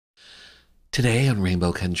Today on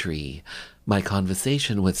Rainbow Country, my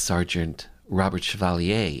conversation with Sergeant Robert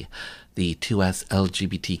Chevalier, the 2S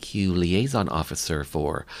LGBTQ Liaison Officer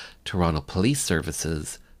for Toronto Police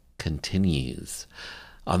Services, continues.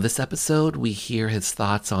 On this episode, we hear his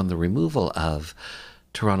thoughts on the removal of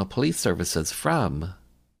Toronto Police Services from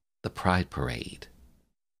the Pride Parade.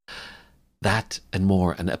 That and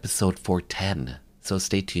more on episode 410, so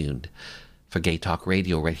stay tuned for Gay Talk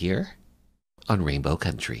Radio right here on Rainbow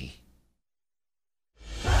Country.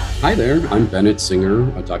 Hi there, I'm Bennett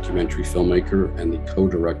Singer, a documentary filmmaker and the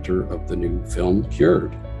co-director of the new film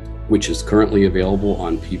Cured, which is currently available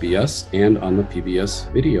on PBS and on the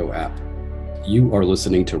PBS video app. You are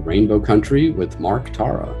listening to Rainbow Country with Mark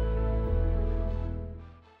Tara.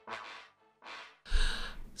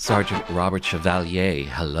 Sergeant Robert Chevalier,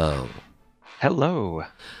 hello. Hello.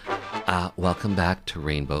 Welcome back to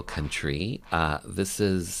Rainbow Country. This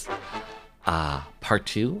is part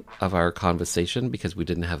two of our conversation because we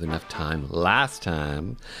didn't have enough time last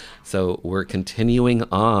time. So we're continuing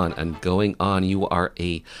on and going on. You are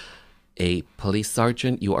a police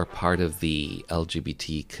sergeant. You are part of the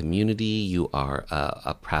LGBT community. You are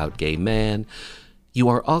a proud gay man. You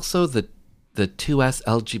are also the 2S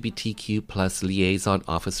LGBTQ plus liaison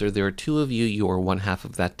officer. There are two of you. You are one half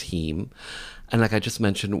of that team. And like I just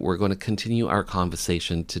mentioned, we're going to continue our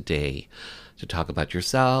conversation today to talk about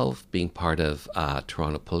yourself, being part of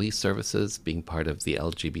Toronto Police Services, being part of the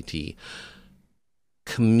LGBT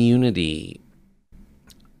community.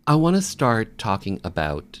 I want to start talking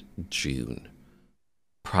about June,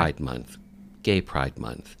 Pride Month, Gay Pride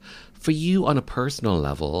Month. For you on a personal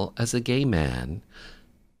level, as a gay man,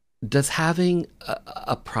 does having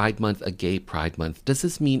a Pride Month, a Gay Pride Month, does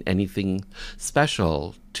this mean anything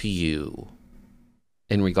special to you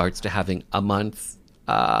in regards to having a month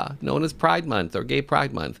known as Pride Month or Gay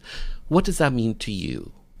Pride Month? What does that mean to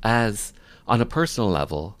you as, on a personal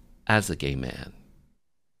level, as a gay man?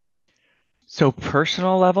 So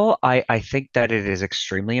personal level, I think that it is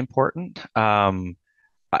extremely important. A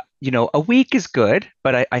week is good,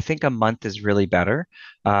 but I think a month is really better.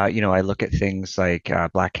 I look at things like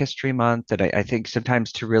Black History Month, and I think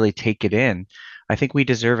sometimes to really take it in, I think we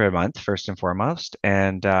deserve a month first and foremost.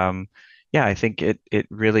 And I think it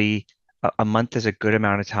really a month is a good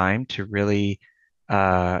amount of time to really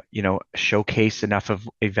showcase enough of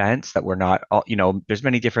events that we're not all, there's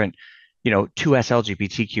many different 2S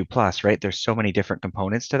LGBTQ plus, right? There's so many different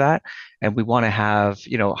components to that. And we want to have,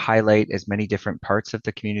 highlight as many different parts of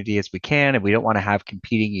the community as we can. And we don't want to have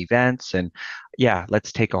competing events. And yeah,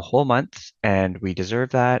 let's take a whole month and we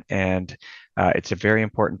deserve that. And it's a very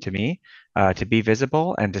important to me to be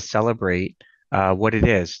visible and to celebrate what it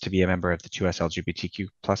is to be a member of the 2S LGBTQ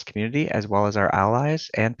plus community, as well as our allies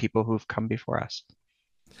and people who've come before us.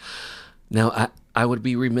 Now, I would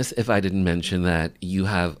be remiss if I didn't mention that you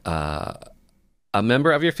have a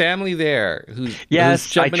member of your family there who's Yes,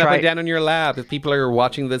 I jumping up and try. down on your lap. If people are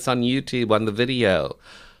watching this on YouTube on the video,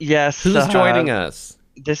 Yes, who's joining us?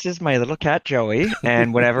 this is my little cat Joey,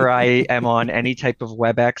 and whenever I am on any type of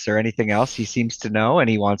WebEx or anything else, he seems to know and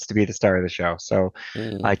he wants to be the star of the show. So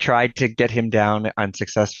Mm. I tried to get him down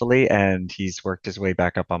unsuccessfully, and he's worked his way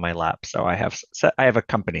back up on my lap. So I have a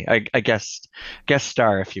company, I guest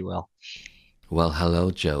star, if you will. Well,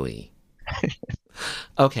 hello, Joey.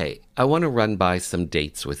 Okay, I want to run by some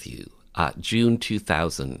dates with you. June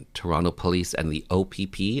 2000, Toronto Police and the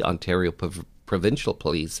OPP, Ontario Provincial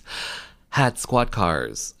Police, had squad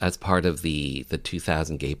cars as part of the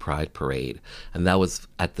 2000 Gay Pride Parade, and that was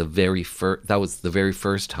at the very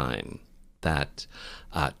first time that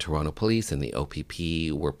Toronto Police and the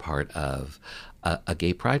OPP were part of a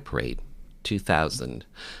Gay Pride Parade. 2000.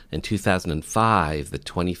 In 2005, the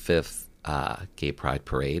 25th Gay Pride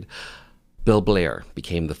Parade, Bill Blair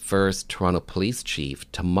became the first Toronto Police Chief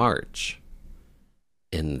to march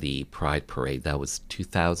in the Pride Parade. That was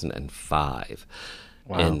 2005.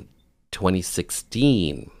 Wow. In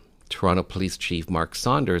 2016, Toronto Police Chief Mark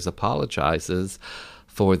Saunders apologizes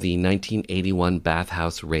for the 1981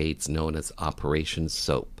 bathhouse raids known as Operation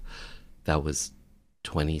Soap. That was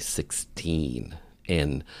 2016.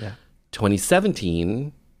 In Yeah.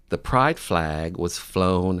 2017, the Pride flag was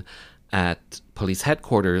flown at police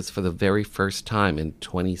headquarters for the very first time in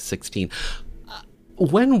 2016.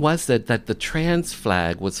 When was it that the trans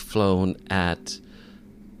flag was flown at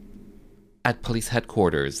police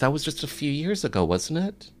headquarters? That was just a few years ago, wasn't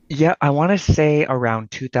it? Yeah, I want to say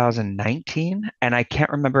around 2019, and I can't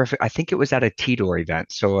remember I think it was at a TDOR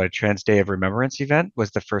event. So a Trans Day of Remembrance event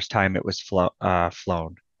was the first time it was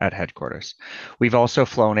flown at headquarters. We've also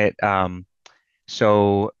flown it.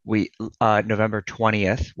 So we November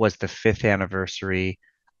 20th was the fifth anniversary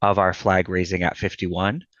of our flag raising at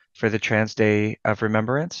 51 for the Trans Day of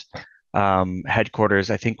Remembrance. Headquarters,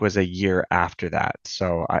 I think, was a year after that.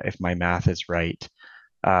 So if my math is right,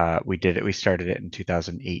 we started it in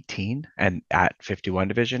 2018 and at 51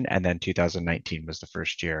 Division, and then 2019 was the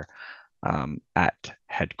first year at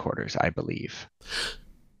headquarters, I believe.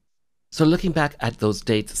 So looking back at those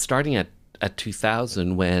dates, starting at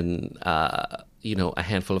 2000, when a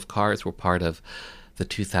handful of cars were part of the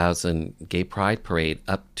 2000 Gay Pride Parade,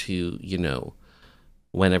 up to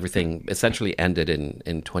when everything essentially ended in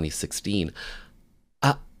 2016.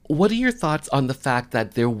 What are your thoughts on the fact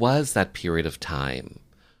that there was that period of time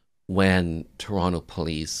when Toronto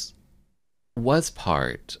Police was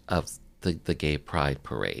part of the Gay Pride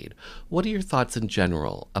Parade? What are your thoughts in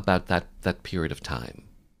general about that period of time?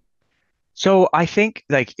 So I think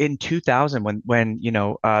like in 2000 when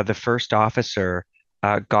the first officer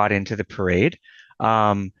got into the parade,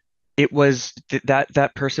 um, it was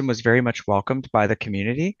that person was very much welcomed by the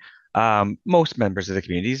community. Most members of the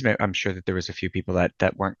communities, I'm sure that there was a few people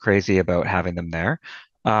that weren't crazy about having them there.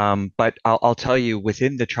 But I'll tell you,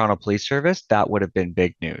 within the Toronto Police Service, that would have been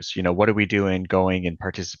big news. What are we doing going and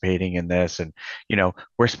participating in this? And,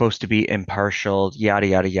 we're supposed to be impartial, yada,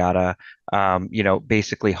 yada, yada.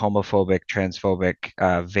 Basically homophobic, transphobic,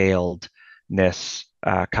 veiledness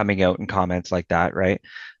coming out in comments like that, right?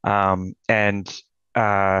 Um, and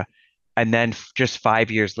uh, and then just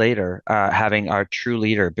 5 years later, having our true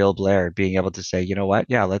leader, Bill Blair, being able to say, you know what,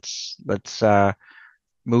 yeah, let's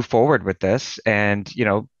move forward with this and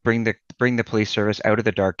bring the police service out of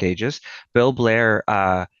the dark ages. Bill Blair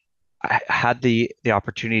I had the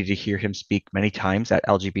opportunity to hear him speak many times at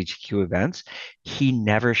LGBTQ events. He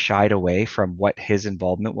never shied away from what his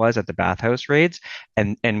involvement was at the bathhouse raids,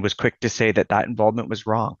 and was quick to say that involvement was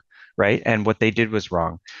wrong, right? And what they did was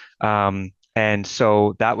wrong. And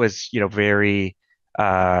so that was, very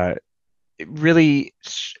it really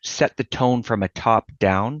set the tone from a top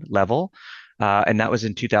down level. And that was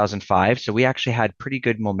in 2005. So we actually had pretty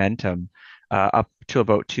good momentum up to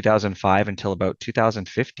about 2005 until about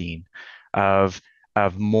 2015 of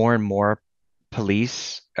more and more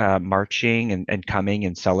police marching and coming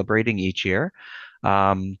and celebrating each year.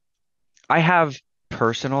 Um, I have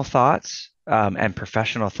personal thoughts and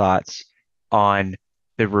professional thoughts on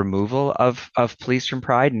the removal of police from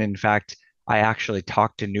Pride. And in fact, I actually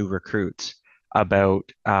talked to new recruits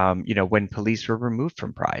about when police were removed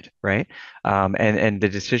from Pride, right? And the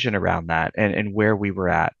decision around that and where we were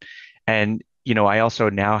at. And I also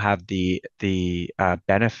now have the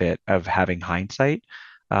benefit of having hindsight,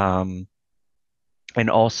 um, and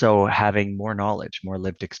also having more knowledge, more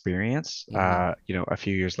lived experience, Hmm. a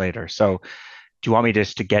few years later. So do you want me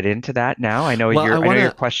just to get into that now? Well, I I know want your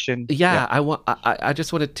to. question. Yeah. Yeah, I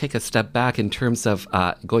just want to take a step back in terms of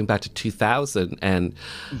going back to 2000 and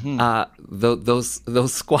Hmm. those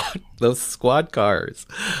squad cars.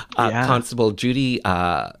 Yeah. Constable Judy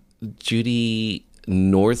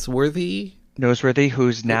Norsworthy, Noseworthy,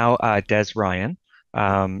 who's now Des Ryan.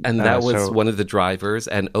 and that was So one of the drivers,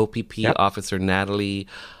 and OPP yep. officer Natalie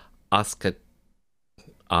Osca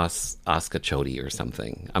Oscachodi or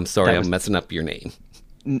something. I'm sorry, That I'm was messing up your name.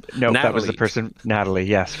 Nope, that was the Natalie. person, Natalie,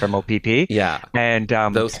 yes, from OPP. Yeah, And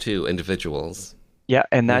those two individuals. yeah,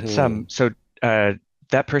 and that's Hmm. so uh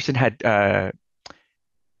that person had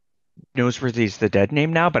Noseworthy's the dead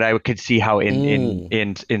name now, but I could see how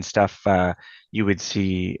Mm. in stuff you would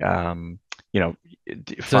see you know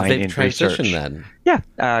So find they've in transitioned research. then. Yeah,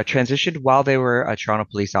 transitioned while they were a Toronto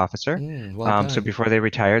police officer. Well So done. before they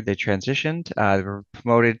retired, they transitioned. They were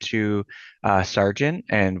promoted to sergeant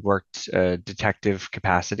and worked detective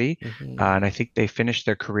capacity. Hmm. And I think they finished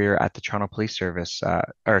their career at the Toronto Police Service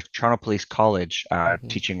or Toronto Police College Hmm.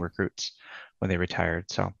 teaching recruits when they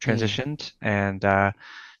retired. So Mm. transitioned and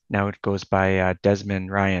now it goes by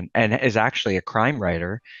Desmond Ryan, and is actually a crime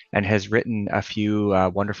writer and has written a few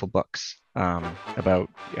wonderful books about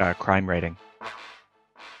crime writing.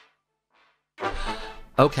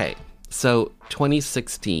 Okay, so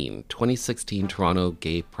 2016 Toronto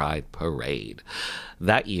Gay Pride Parade.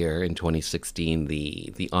 That year in 2016,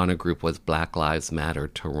 the honor group was Black Lives Matter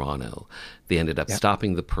Toronto. They ended up Yeah.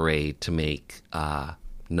 stopping the parade to make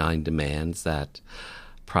 9 demands that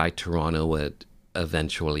Pride Toronto would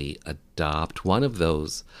eventually adopt. One of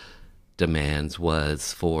those demands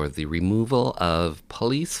was for the removal of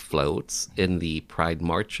police floats in the Pride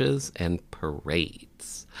marches and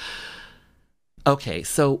parades. Okay,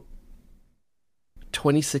 so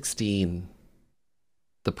 2016,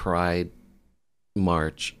 the Pride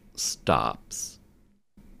March stops.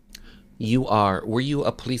 Were you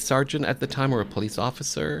a police sergeant at the time or a police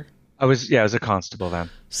officer? I was a constable then.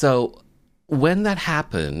 So When that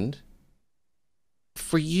happened,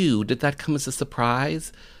 for you, did that come as a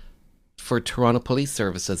surprise? For Toronto Police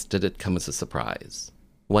Services, did it come as a surprise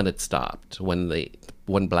when it stopped? When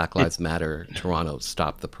Black It Lives Matter Toronto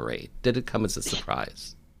stopped the parade, did it come as a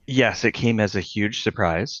surprise? Yes, it came as a huge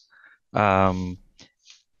surprise. Um,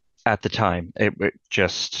 at the time, it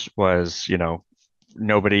just was,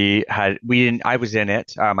 nobody had we didn't I was in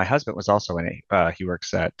it. My husband was also in it. He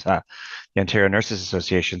works at the Ontario Nurses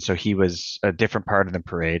Association, so he was a different part of the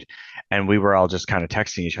parade, and we were all just kind of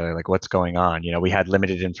texting each other like, what's going on? We had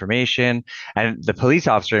limited information, and the police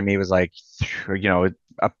officer in me was like,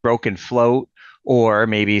 a broken float, or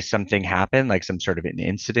maybe something happened, like some sort of an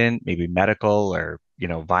incident, maybe medical or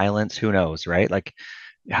violence, who knows, right? Like,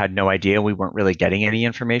 had no idea. We weren't really getting any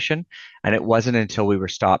information, and it wasn't until we were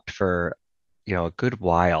stopped for a good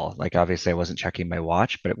while. Like, obviously I wasn't checking my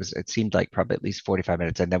watch, but it seemed like probably at least 45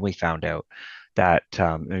 minutes. And then we found out that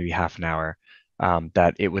maybe half an hour,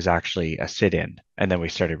 that it was actually a sit-in. And then we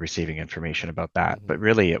started receiving information about that. Mhm. But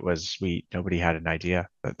really nobody had an idea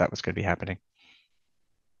that that was going to be happening.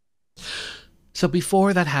 So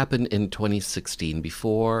before that happened in 2016,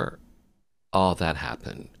 before all that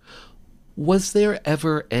happened, was there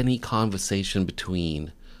ever any conversation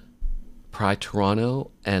between Pride Toronto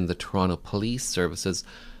and the Toronto Police Services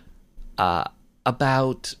uh,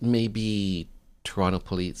 about maybe Toronto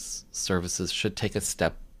Police Services should take a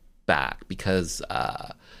step back because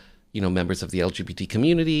members of the LGBT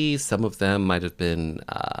community, some of them might have been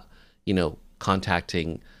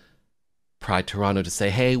contacting Pride Toronto to say,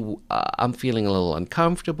 hey, I'm feeling a little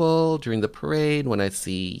uncomfortable during the parade when I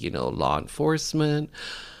see law enforcement.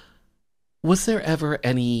 Was there ever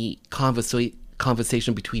any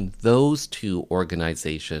conversation between those two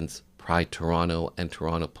organizations, Pride Toronto and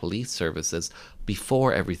Toronto Police Services,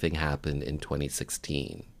 before everything happened in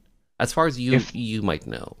 2016? As far as you If you might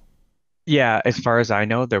know. Yeah, as far as I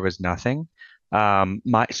know, there was nothing.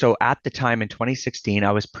 So at the time in 2016,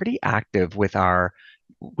 I was pretty active with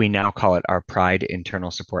we now call it our Pride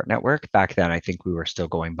Internal Support Network. Back then, I think we were still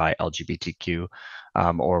going by LGBTQ,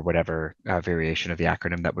 or whatever variation of the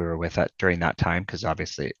acronym that we were with at during that time, because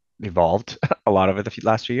obviously it evolved a lot over the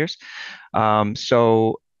last few years.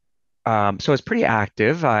 So I was pretty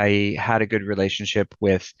active. I had a good relationship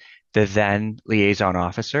with the then liaison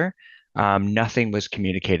officer. Nothing was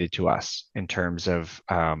communicated to us in terms of,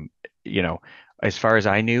 you know, as far as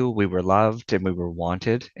I knew, we were loved and we were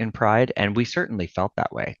wanted in Pride, and we certainly felt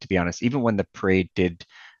that way, to be honest. Even when the parade did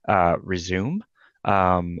resume,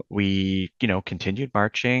 we, continued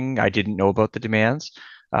marching. I didn't know about the demands,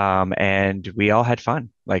 and we all had fun.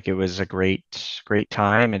 Like, it was a great, great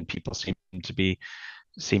time, and people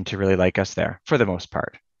seemed to really like us there for the most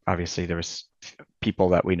part. Obviously, there was people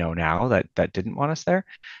that we know now that didn't want us there,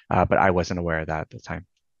 but I wasn't aware of that at the time.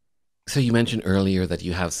 So you mentioned earlier that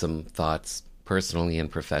you have some thoughts personally and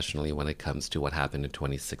professionally when it comes to what happened in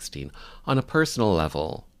 2016. On a personal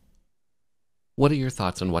level, what are your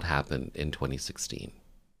thoughts on what happened in 2016?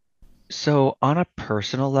 So on a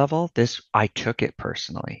personal level, this I took it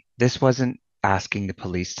personally. This wasn't asking the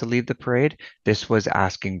police to lead the parade. This was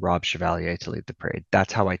asking Rob Chevalier to lead the parade.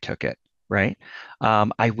 That's how I took it, right?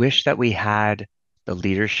 I wish that we had the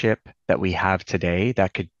leadership that we have today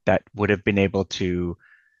that would have been able to,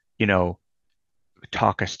 you know,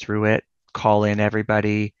 talk us through it, call in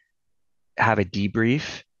everybody, have a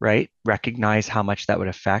debrief, right? Recognize how much that would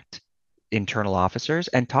affect internal officers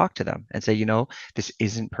and talk to them and say, this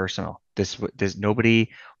isn't personal. This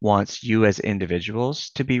nobody wants you as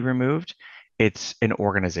individuals to be removed. It's an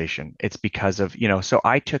organization. It's because of, so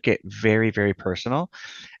I took it very, very personal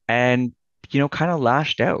and kind of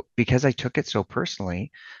lashed out because I took it so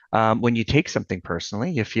personally. When you take something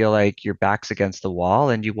personally, you feel like your back's against the wall,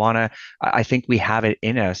 and you want to. I think we have it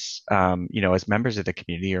in us, as members of the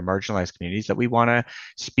community or marginalized communities, that we want to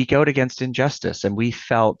speak out against injustice. And we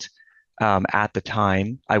felt, at the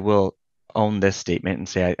time, I will own this statement and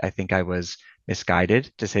say I think I was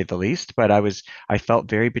misguided, to say the least, but I felt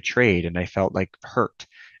very betrayed and I felt like hurt,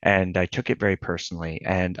 and I took it very personally,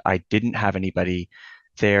 and I didn't have anybody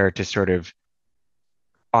there to sort of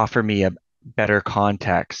offer me a better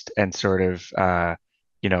context and sort of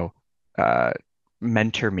you know uh,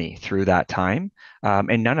 mentor me through that time,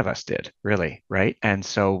 and none of us did really, right? And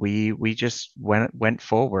so we just went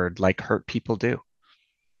forward like hurt people do.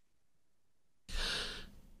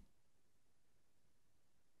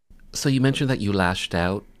 So you mentioned that you lashed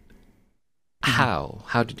out. Mhm.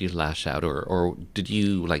 How did you lash out, or did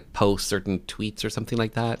you like post certain tweets or something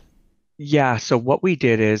like that? Yeah, so what we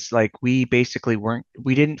did is, like, we basically weren't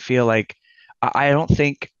we didn't feel like, I don't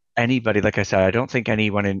think anybody, like I said, I don't think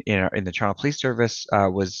anyone in the Toronto Police Service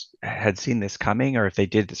was had seen this coming, or if they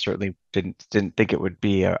did, certainly didn't think it would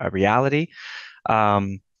be a reality.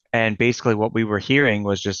 Um, and basically, what we were hearing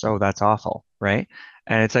was just, "Oh, that's awful," right?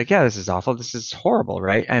 And it's like, "Yeah, this is awful. This is horrible,"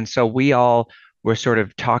 right? And so we all were sort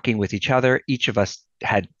of talking with each other. Each of us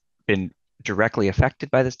had been directly affected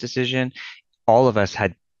by this decision. All of us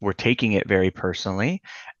had were taking it very personally,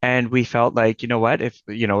 and we felt like, you know what, if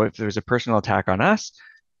there's a personal attack on us,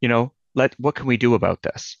 let what can we do about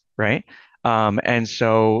this, right? And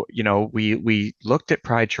so, we looked at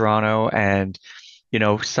Pride Toronto and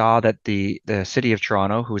saw that the city of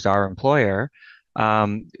Toronto, who's our employer,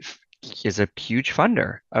 is a huge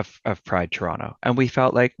funder of Pride Toronto, and we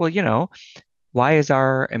felt like, well, why is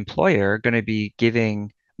our employer going to be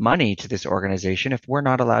giving money to this organization if we're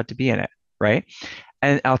not allowed to be in it, right?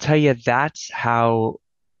 And I'll tell you, that's how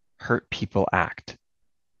hurt people act,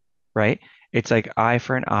 right? It's like eye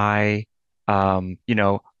for an eye.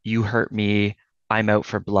 You hurt me, I'm out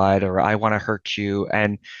for blood, or I want to hurt you.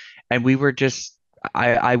 And we were just,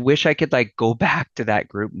 I wish I could like go back to that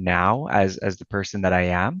group now as the person that I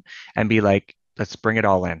am and be like, let's bring it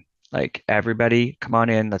all in. Like everybody, come on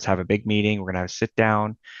in. Let's have a big meeting. We're gonna have a sit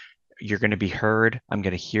down. You're going to be heard. I'm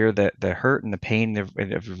going to hear the hurt and the pain of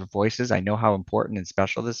your voices. I know how important and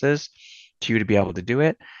special this is to you to be able to do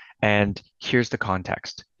it. And here's the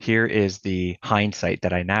context. Here is the hindsight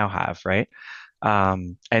that I now have, right?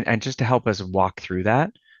 And just to help us walk through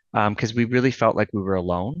that, because we really felt like we were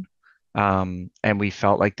alone, and we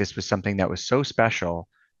felt like this was something that was so special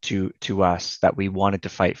to us that we wanted to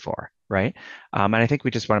fight for, right? And I think we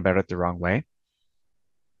just went about it the wrong way,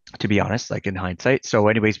 to be honest, like in hindsight. So,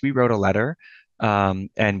 anyways, we wrote a letter,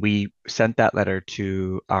 and we sent that letter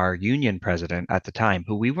to our union president at the time,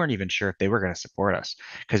 who we weren't even sure if they were going to support us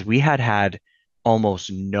because we had had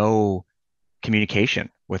almost no communication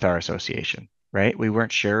with our association, right? We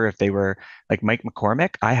weren't sure if they were like Mike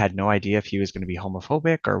McCormick. I had no idea if he was going to be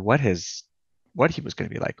homophobic or what he was going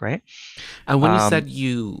to be like, right? And when you Um, said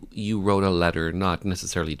you wrote a letter, not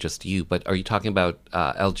necessarily just you, but are you talking about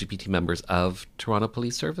LGBT members of Toronto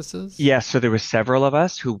Police Services? Yeah, so there were several of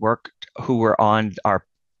us who were on our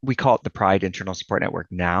we call it the Pride Internal Support Network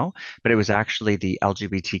now, but it was actually the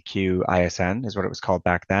LGBTQ ISN is what it was called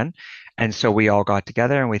back then. And so we all got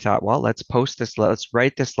together and we thought, well, let's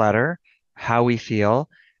write this letter, how we feel,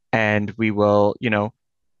 and we will,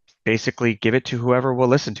 basically give it to whoever will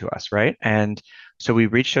listen to us, right? And so we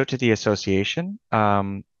reached out to the association.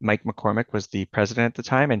 Mike McCormick was the president at the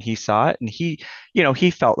time, and he saw it, and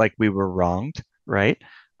he felt like we were wronged, right?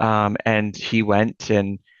 And he went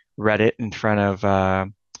and read it in front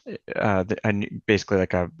of basically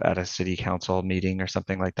like at a city council meeting or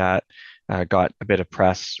something like that. Got a bit of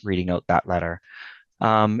press reading out that letter.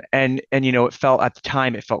 And it felt at the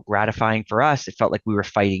time, it felt gratifying for us. It felt like we were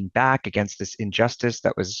fighting back against this injustice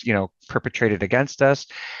that was, perpetrated against us.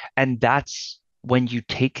 And that's when you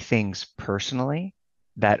take things personally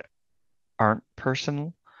that aren't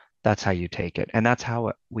personal, that's how you take it. And that's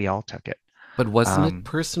how we all took it. But wasn't it Um,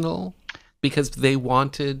 personal? Because they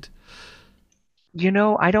wanted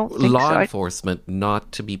I don't think law so. enforcement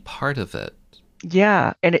not to be part of it,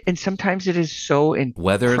 Yeah, and sometimes it is so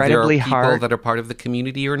whether there are incredibly people hard. that are part of the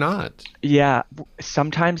community or not. Yeah,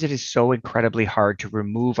 sometimes it is so incredibly hard to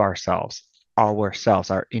remove our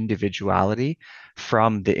individuality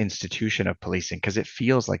from the institution of policing because it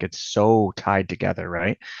feels like it's so tied together,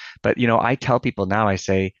 right? But I tell people now, I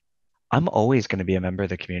say, I'm always going to be a member of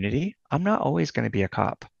the community. I'm not always going to be a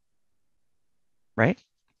cop, right?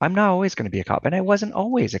 I'm not always going to be a cop, and I wasn't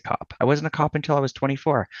always a cop. I wasn't a cop until I was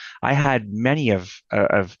 24. I had many of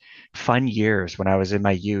fun years when I was in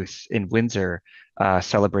my youth in Windsor,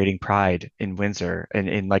 celebrating Pride in Windsor,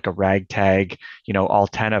 in like a ragtag, all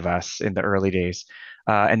 10 of us in the early days,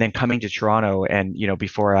 and then coming to Toronto, and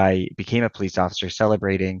before I became a police officer,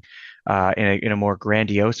 celebrating in a more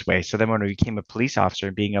grandiose way. So then when I became a police officer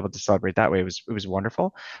and being able to celebrate that way, it was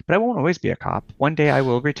wonderful. But I won't always be a cop. One day I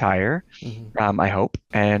will retire, Mhm. I hope,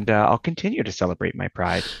 and I'll continue to celebrate my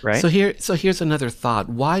pride, right? So here's another thought.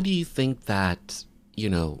 Why do you think that, you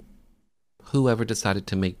know, whoever decided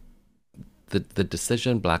to make the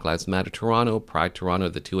decision, Black Lives Matter Toronto, Pride Toronto,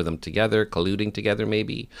 the two of them together, colluding together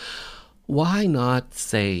maybe, why not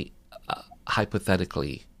say,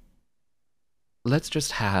 hypothetically, let's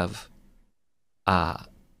just have uh,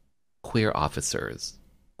 queer officers,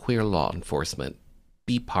 queer law enforcement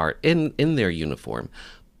be part, in their uniform,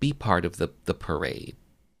 be part of the parade,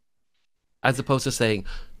 as opposed to saying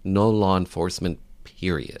no law enforcement,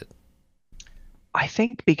 period. I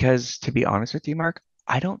think because, to be honest with you, Mark,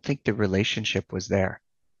 I don't think the relationship was there.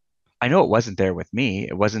 I know it wasn't there with me.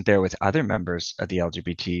 It wasn't there with other members of the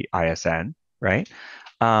LGBT ISN, right?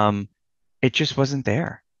 Um, it just wasn't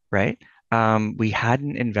there, right? We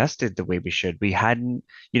hadn't invested the way we should. We hadn't,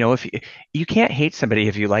 if you can't hate somebody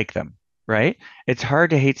if you like them, right? It's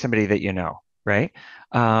hard to hate somebody that you know, right?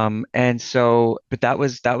 And so, but that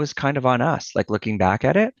was kind of on us, like looking back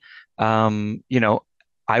at it.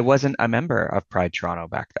 I wasn't a member of Pride Toronto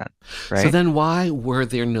back then, So right? then why were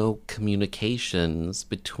there no communications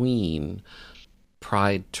between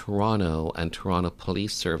Pride Toronto and Toronto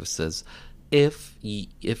Police Services if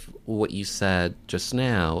what you said just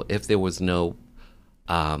now, if there was no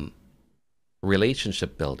um,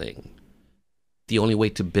 relationship building, the only way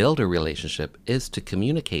to build a relationship is to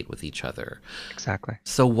communicate with each other. Exactly.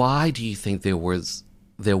 So why do you think there was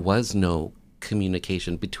no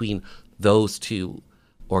communication between those two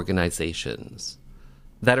organizations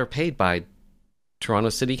that are paid by Toronto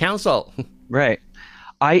City Council? Right.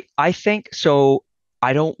 I think so.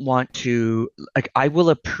 I don't want to like I will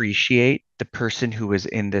appreciate the person who was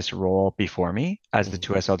in this role before me as the Mhm,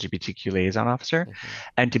 2S LGBTQ liaison officer. mhm.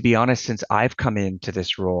 And to be honest, since I've come into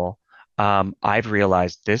this role, I've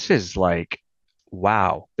realized this is like,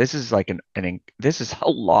 wow, this is like this is a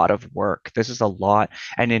lot of work. This is a lot.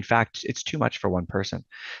 And in fact, it's too much for one person.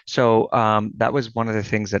 So that was one of the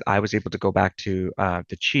things that I was able to go back to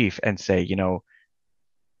the chief and say,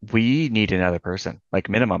 we need another person, like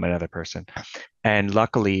minimum another person. And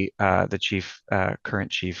luckily, the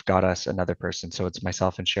current chief, got us another person. So it's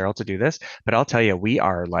myself and Cheryl to do this. But I'll tell you, we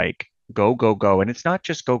are like go, go, go. And it's not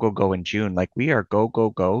just go, go, go in June. Like we are go, go,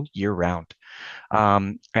 go year round.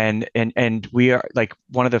 And we are like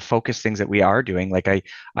one of the focus things that we are doing. Like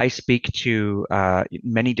I speak to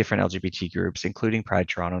many different LGBT groups, including Pride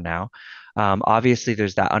Toronto now. Obviously,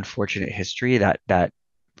 there's that unfortunate history that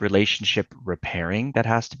relationship repairing that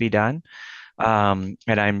has to be done. And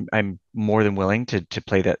I'm more than willing to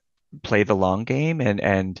play the long game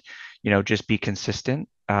and just be consistent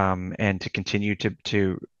and to continue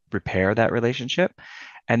to repair that relationship.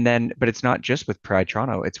 And then, but it's not just with Pride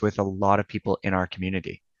Toronto, it's with a lot of people in our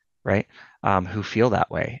community, right? Who feel that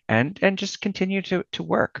way and just continue to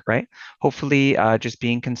work, right? Hopefully, just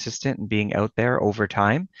being consistent and being out there over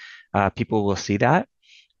time, people will see that,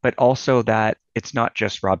 but also that it's not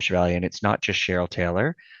just Rob Chevalier, it's not just Cheryl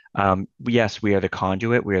Taylor. Yes, we are the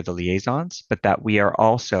conduit, we are the liaisons, but that we are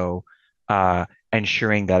also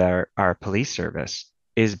ensuring that our police service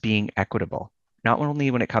is being equitable, not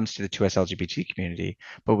only when it comes to the 2S LGBT community,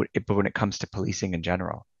 but when it comes to policing in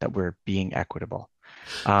general, that we're being equitable.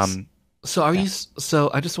 Um, So are yeah. you?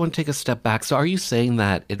 So I just want to take a step back. So are you saying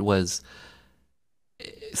that it was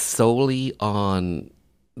solely on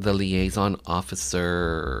the liaison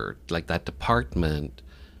officer, like that department,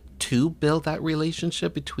 to build that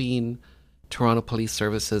relationship between Toronto Police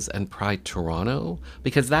Services and Pride Toronto?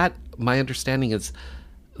 Because that, my understanding is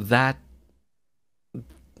that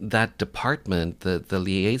that department, the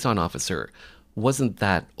liaison officer, wasn't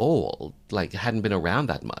that old, like hadn't been around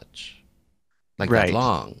that much, like that Right.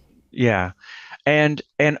 long. Yeah. And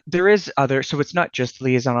there is other, so it's not just the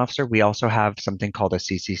liaison officer. We also have something called a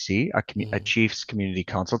CCC, a Mm-hmm. Chiefs Community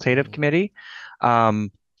Consultative Mm-hmm. Committee.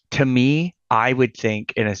 Um, to me, I would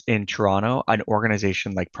think in Toronto, an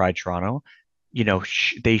organization like Pride Toronto,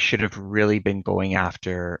 they should have really been going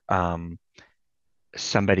after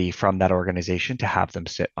somebody from that organization to have them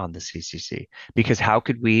sit on the CCC. Because how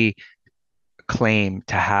could we claim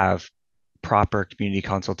to have proper community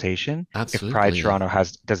consultation if Pride Absolutely. Toronto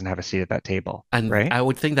doesn't have a seat at that table, And right? I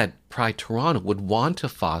would think that Pride Toronto would want to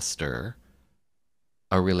foster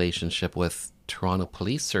a relationship with Toronto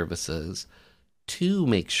Police Services to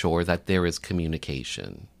make sure that there is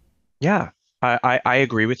communication. Yeah, I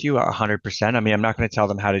agree with you 100%. I mean, I'm not going to tell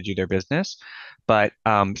them how to do their business, but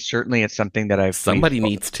certainly it's something that we've Somebody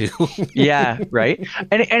needs to. yeah, right.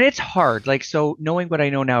 And it's hard. Like so knowing what I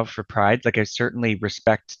know now for Pride, like I certainly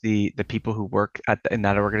respect the people who work in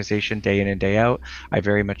that organization day in and day out. I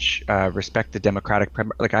very much respect the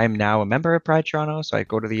like I am now a member of Pride Toronto, so I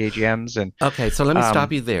go to the AGMs and Okay, so let me stop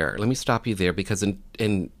um you there. Let me stop you there because in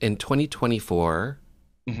 2024,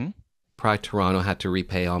 mhm, Pride Toronto had to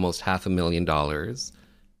repay almost $500,000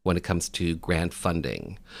 when it comes to grant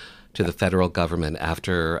funding to yeah, the federal government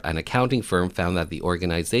after an accounting firm found that the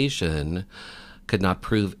organization could not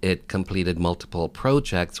prove it completed multiple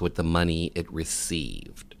projects with the money it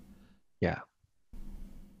received. yeah.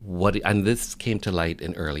 What and this came to light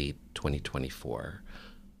in early 2024.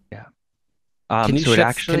 Yeah. Can you So it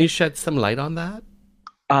can you actually shed some light on that?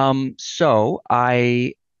 so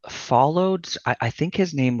I followed I think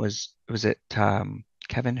his name was it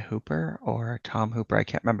Kevin Hooper or Tom Hooper. I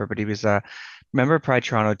can't remember, but he was remember Pride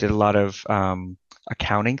Toronto did a lot of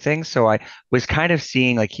accounting things. So I was kind of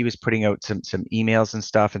seeing like he was putting out some emails and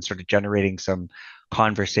stuff and sort of generating some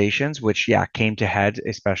conversations, which yeah, came to head,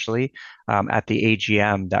 especially at the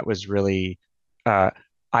AGM. That was really uh,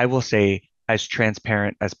 I will say as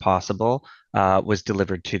transparent as possible was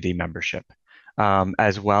delivered to the membership,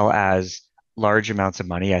 as well as large amounts of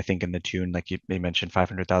money. I think in the tune, like you mentioned,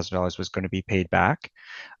 $500,000 was going to be paid back.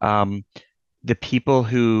 Um, the people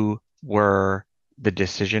who were the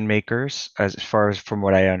decision makers, as far as from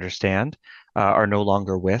what I understand, are no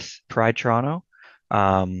longer with Pride Toronto.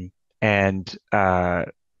 Um, and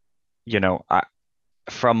you know,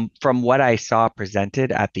 from what I saw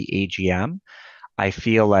presented at the AGM, I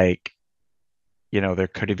feel like there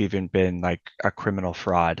could have even been like a criminal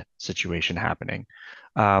fraud situation happening.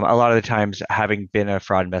 A lot of the times, having been a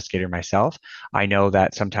fraud investigator myself, I know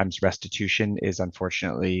that sometimes restitution is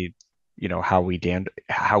unfortunately, how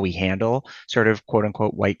we handle sort of quote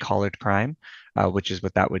unquote white collared crime, which is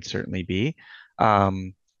what that would certainly be.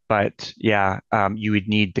 Um, but yeah, you would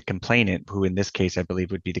need the complainant, who in this case I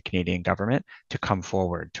believe would be the Canadian government, to come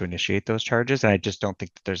forward to initiate those charges. And I just don't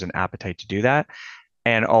think that there's an appetite to do that.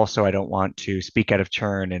 And also, I don't want to speak out of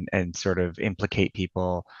turn and sort of implicate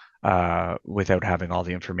people without having all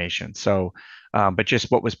the information. So, but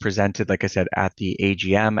just what was presented, like I said, at the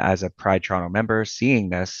AGM as a Pride Toronto member, seeing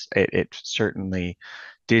this, it certainly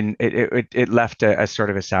didn't. It left a sort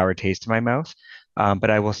of a sour taste in my mouth. But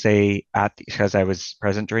I will say, because I was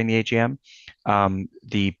present during the AGM,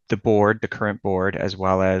 the board, the current board, as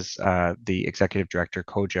well as the executive director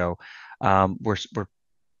Kojo, were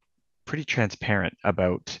pretty transparent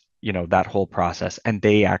about that whole process, and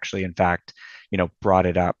they actually in fact brought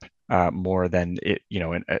it up more than it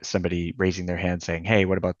somebody raising their hand saying, hey,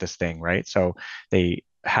 what about this thing, right? So they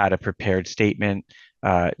had a prepared statement,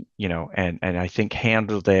 and I think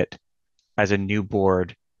handled it as a new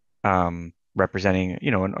board, representing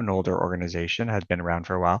an older organization, had been around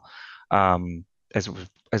for a while, um, as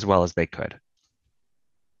as well as they could.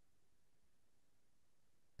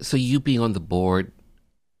 So you being on the board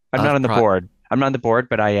I'm not of on the Pride. board. I'm not on the board,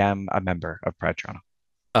 but I am a member of Pride Toronto.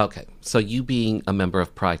 Okay, so you being a member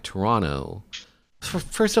of Pride Toronto,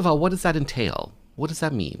 first of all, what does that entail? What does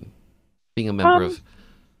that mean? Being a member Um,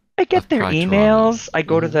 I get of their Pride Toronto. emails. I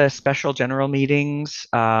go to Hmm. the special general meetings.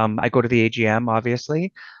 I go to the AGM,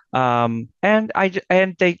 obviously. And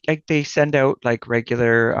they send out like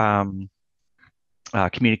regular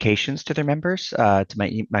communications to their members,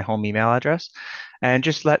 to my home email address, and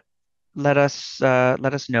just let us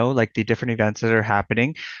know like the different events that are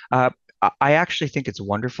happening. I actually think it's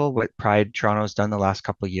wonderful what Pride Toronto has done the last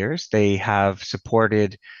couple of years. They have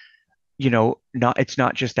supported, not it's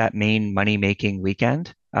not just that main money making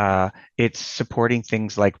weekend. It's supporting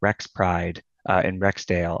things like Rex Pride in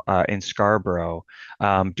Rexdale, in Scarborough,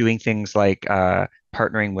 doing things like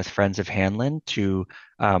partnering with Friends of Hanlon to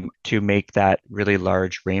make that really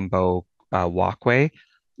large rainbow walkway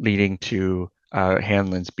leading to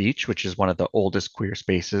Hanlon's Beach, which is one of the oldest queer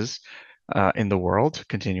spaces in the world,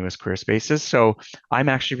 continuous queer spaces. So I'm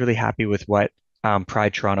actually really happy with what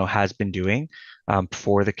Pride Toronto has been doing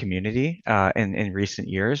for the community in recent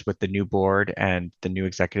years with the new board and the new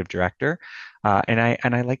executive director. And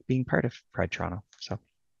I like being part of Pride Toronto. So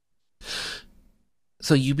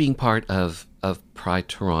So you being part of Pride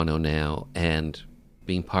Toronto now and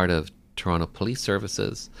being part of Toronto Police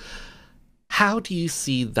Services, how do you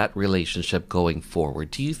see that relationship going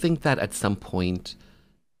forward? Do you think that at some point,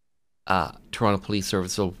 uh, Toronto Police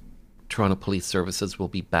Service will, Toronto Police Services will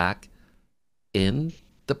be back in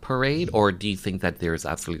the parade, or do you think that there is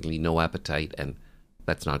absolutely no appetite and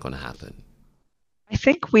that's not going to happen? I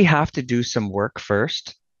think we have to do some work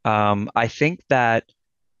first. I think that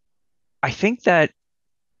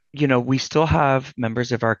we still have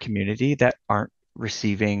members of our community that aren't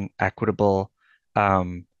receiving equitable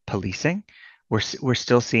policing. We're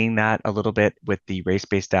still seeing that a little bit with the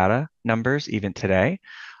race-based data numbers even today.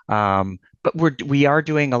 But we are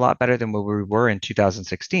doing a lot better than where we were in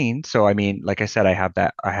 2016. So I mean, like I said, I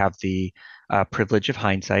have the privilege of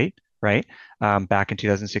hindsight, right? Back in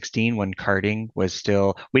 2016, when carding was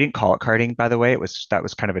still, we didn't call it carding, by the way. That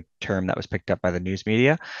was kind of a term that was picked up by the news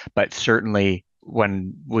media, but certainly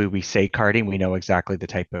when we say carding, we know exactly the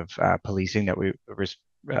type of policing that we were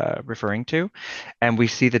referring to. And we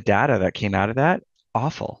see the data that came out of that.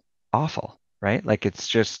 Awful, awful, right? Like it's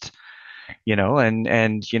just, we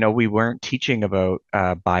weren't teaching about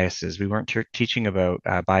biases. We weren't teaching about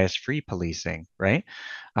bias-free policing, right?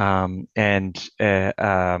 Um, and uh,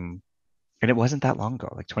 um, and it wasn't that long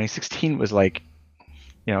ago. Like 2016 was like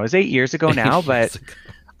It was 8 years ago now, but Years ago.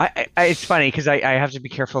 it's funny because I have to be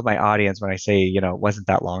careful of my audience when I say, it wasn't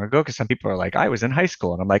that long ago, because some people are like, I was in high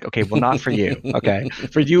school, and I'm like, okay, well, not for you. Okay.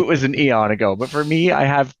 For you, it was an eon ago, but for me, I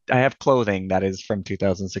have clothing that is from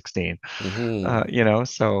 2016. Hmm.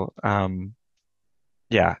 So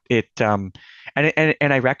yeah, and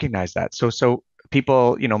I recognize that. So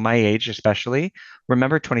people, my age especially,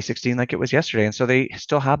 remember 2016 like it was yesterday, and so they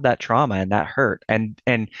still have that trauma and that hurt. And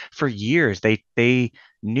for years they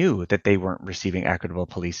knew that they weren't receiving equitable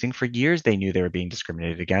policing. For years they knew they were being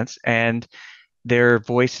discriminated against, and their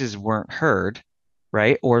voices weren't heard,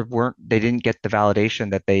 right? Or weren't they didn't get the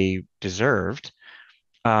validation that they deserved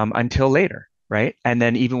until later, right? And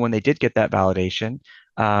then even when they did get that validation,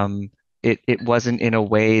 um, it wasn't in a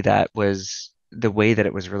way that was the way that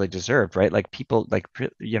it was really deserved, right? Like people, like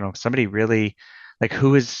somebody really, like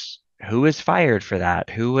who is fired for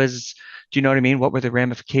that? Do you know what I mean? What were the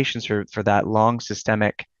ramifications for that long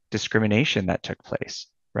systemic discrimination that took place,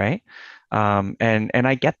 right? And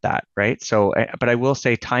I get that, right? So, but I will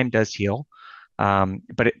say time does heal.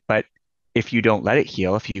 But if you don't let it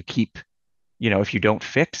heal, if you don't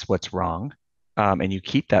fix what's wrong, and you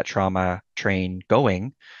keep that trauma train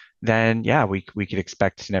going, then yeah, we could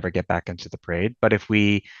expect to never get back into the parade. But if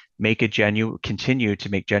we continue to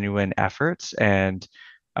make genuine efforts and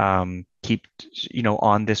keep,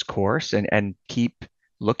 on this course and keep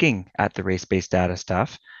looking at the race-based data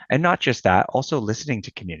stuff, and not just that, also listening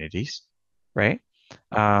to communities, right?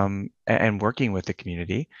 And working with the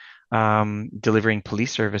community, delivering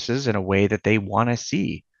police services in a way that they want to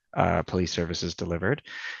see police services delivered,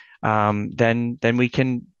 then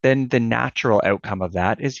the natural outcome of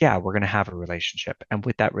that is, yeah, we're going to have a relationship. And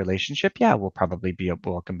with that relationship, yeah, we'll probably be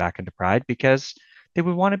welcome back into Pride because they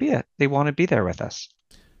want to be there with us.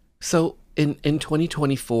 So in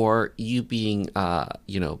 2024, you being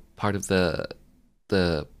part of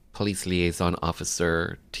the police liaison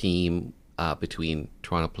officer team between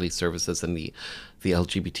Toronto Police Services and the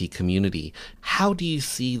LGBT community, how do you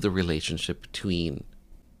see the relationship between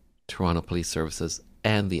Toronto Police Services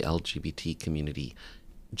and the LGBT community,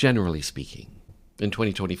 generally speaking, in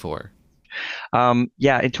 2024?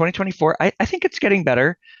 Yeah, in 2024, I think it's getting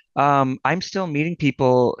better. I'm still meeting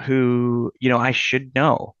people who, I should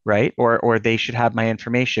know, right? Or they should have my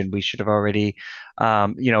information. We should have already,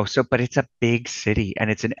 but it's a big city and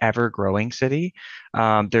it's an ever-growing city.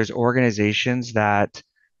 There's organizations that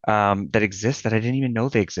exist that I didn't even know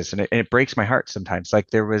they exist, and it breaks my heart sometimes. Like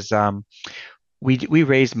there was, we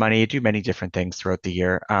raise money, do many different things throughout the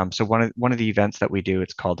year. So one of the events that we do,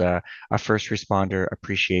 it's called a First Responder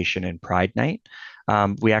Appreciation and Pride Night.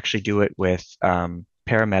 We actually do it with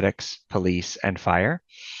paramedics, police, and fire.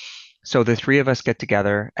 So the three of us get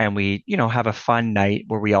together and we, have a fun night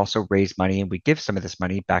where we also raise money and we give some of this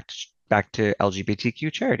money back to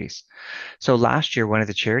LGBTQ charities. So last year, one of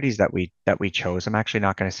the charities that we chose, I'm actually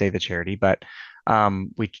not going to say the charity, but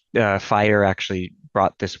we Fire actually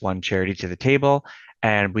brought this one charity to the table,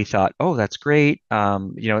 and we thought, oh, that's great.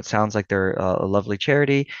 It sounds like they're a lovely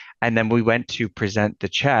charity. And then we went to present the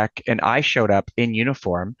check, and I showed up in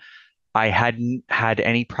uniform. I hadn't had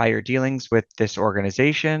any prior dealings with this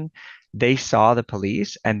organization. They saw the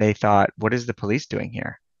police and they thought, what is the police doing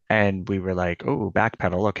here? And we were like, oh,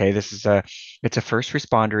 backpedal. Okay, it's a first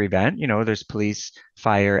responder event. There's police,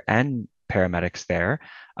 fire, and paramedics there.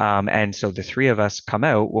 And so the three of us come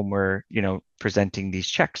out when we're, presenting these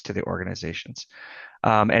checks to the organizations.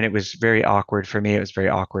 And it was very awkward for me. It was very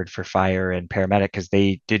awkward for fire and paramedic because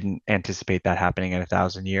they didn't anticipate that happening in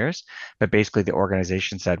 1,000 years. But basically, the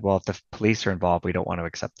organization said, well, if the police are involved, we don't want to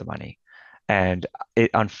accept the money. And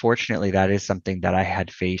unfortunately, that is something that I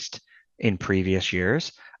had faced in previous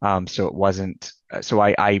years. So it wasn't, so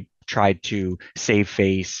I tried to save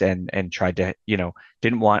face and tried to,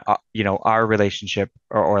 didn't want, our relationship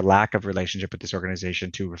or lack of relationship with this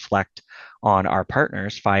organization to reflect on our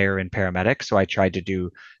partners, fire and paramedics. So I tried to do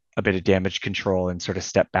a bit of damage control and sort of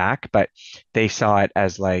step back, but they saw it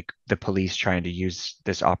as like the police trying to use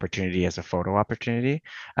this opportunity as a photo opportunity.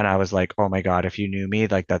 And I was like, oh my God, if you knew me,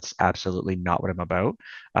 like that's absolutely not what I'm about.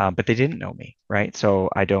 But they didn't know me, right? So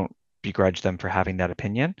I don't begrudge them for having that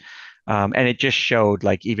opinion. And it just showed,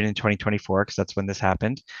 like, even in 2024, because that's when this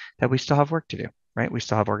happened, that we still have work to do, right? We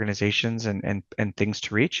still have organizations and things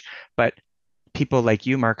to reach. But people like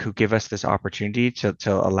you, Mark, who give us this opportunity to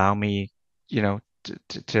allow me,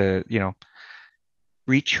 to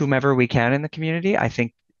reach whomever we can in the community. I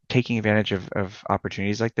think taking advantage of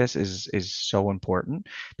opportunities like this is so important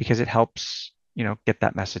because it helps, get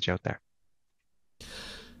that message out there.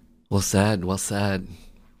 Well said, well said.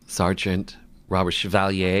 Sergeant Robert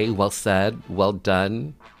Chevalier, well said, well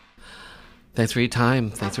done. Thanks for your time.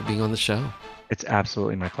 Thanks for being on the show. It's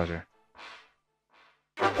absolutely my pleasure.